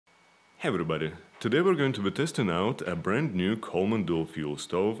Hey everybody, today we're going to be testing out a brand new Coleman dual fuel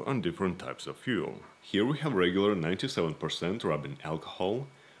stove on different types of fuel. Here we have regular 97% rubbing alcohol,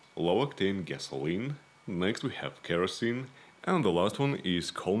 low octane gasoline, next we have kerosene, and the last one is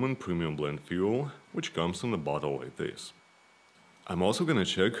Coleman premium blend fuel, which comes in a bottle like this. I'm also gonna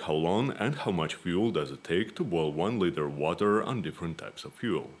check how long and how much fuel does it take to boil 1 liter water on different types of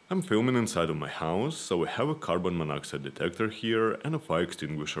fuel. I'm filming inside of my house, so we have a carbon monoxide detector here and a fire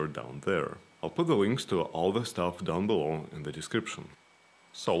extinguisher down there. I'll put the links to all the stuff down below in the description.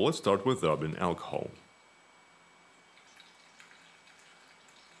 So let's start with rubbing alcohol.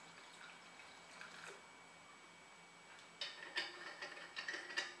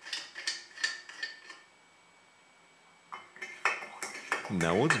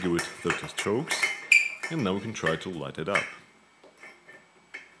 Now let's give it 30 strokes, and now we can try to light it up.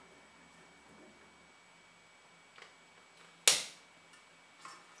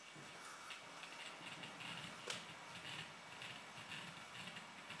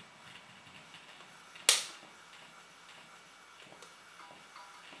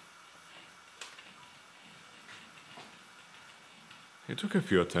 It took a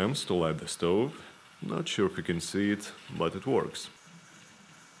few attempts to light the stove, not sure if you can see it, but it works.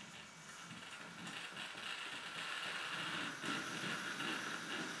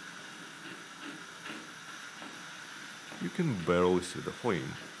 You can barely see the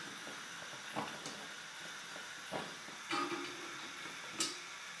flame.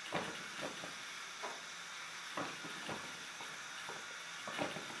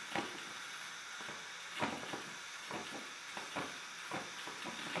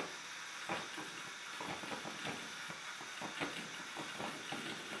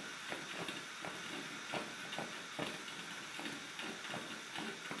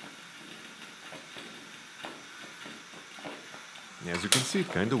 As you can see,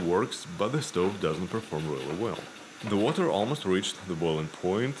 it kinda works, but the stove doesn't perform really well. The water almost reached the boiling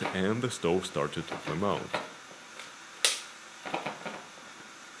point and the stove started to flame out.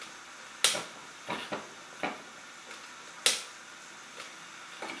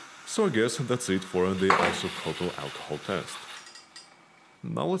 So I guess that's it for the isopropyl alcohol test.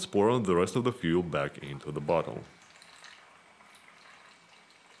 Now let's pour the rest of the fuel back into the bottle.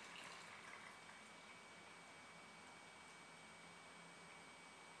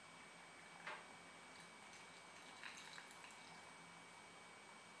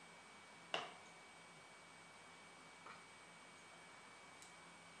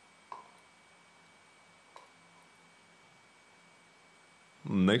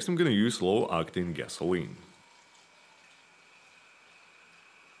 Next I'm gonna use low octane gasoline.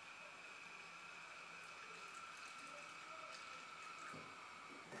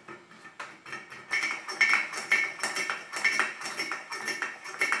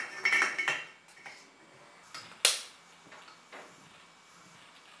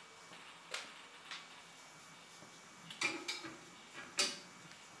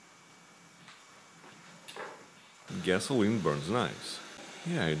 Gasoline burns nice.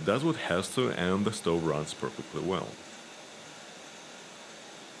 Yeah, it does what it has to and the stove runs perfectly well.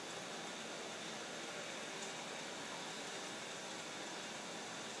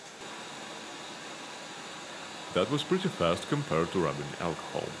 That was pretty fast compared to rubbing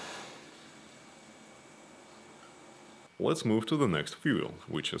alcohol. Let's move to the next fuel,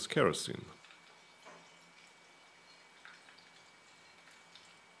 which is kerosene.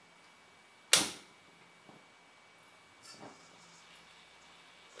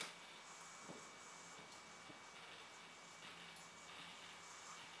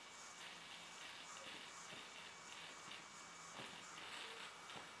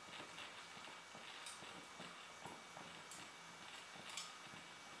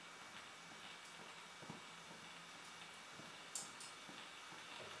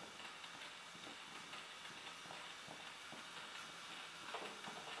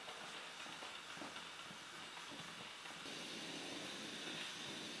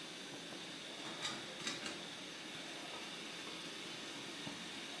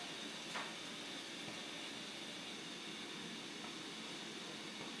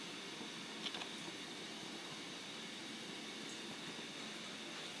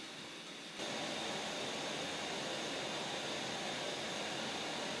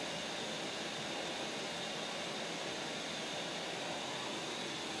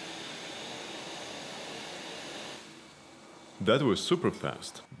 That was super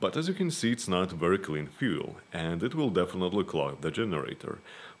fast, but as you can see it's not very clean fuel, and it will definitely clog the generator.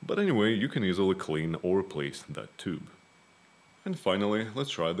 But anyway, you can easily clean or replace that tube. And finally,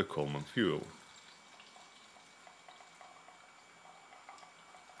 let's try the Coleman Fuel.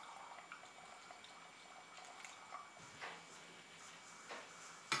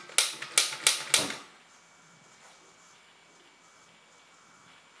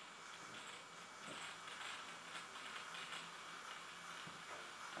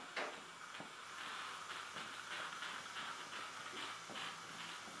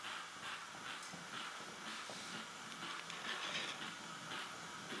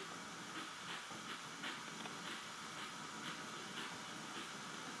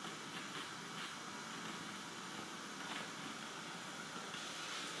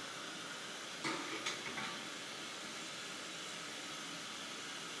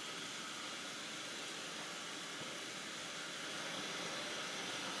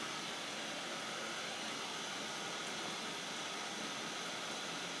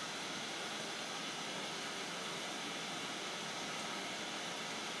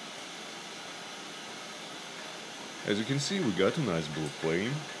 As you can see, we got a nice blue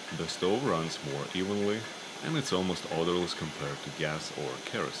flame, the stove runs more evenly, and it's almost odorless compared to gas or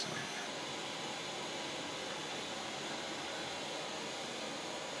kerosene.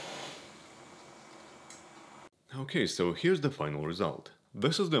 Okay, so here's the final result.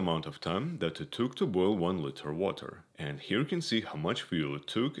 This is the amount of time that it took to boil 1 liter water, and here you can see how much fuel it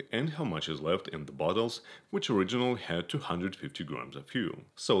took and how much is left in the bottles, which originally had 250 grams of fuel.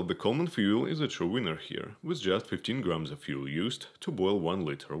 So the Coleman Fuel is a true winner here, with just 15 grams of fuel used to boil 1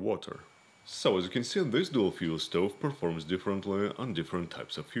 liter water. So as you can see, this dual fuel stove performs differently on different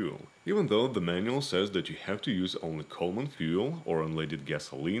types of fuel. Even though the manual says that you have to use only Coleman Fuel or unleaded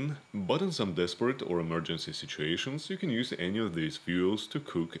gasoline, but in some desperate or emergency situations you can use any of these fuels to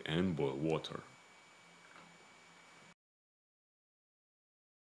cook and boil water.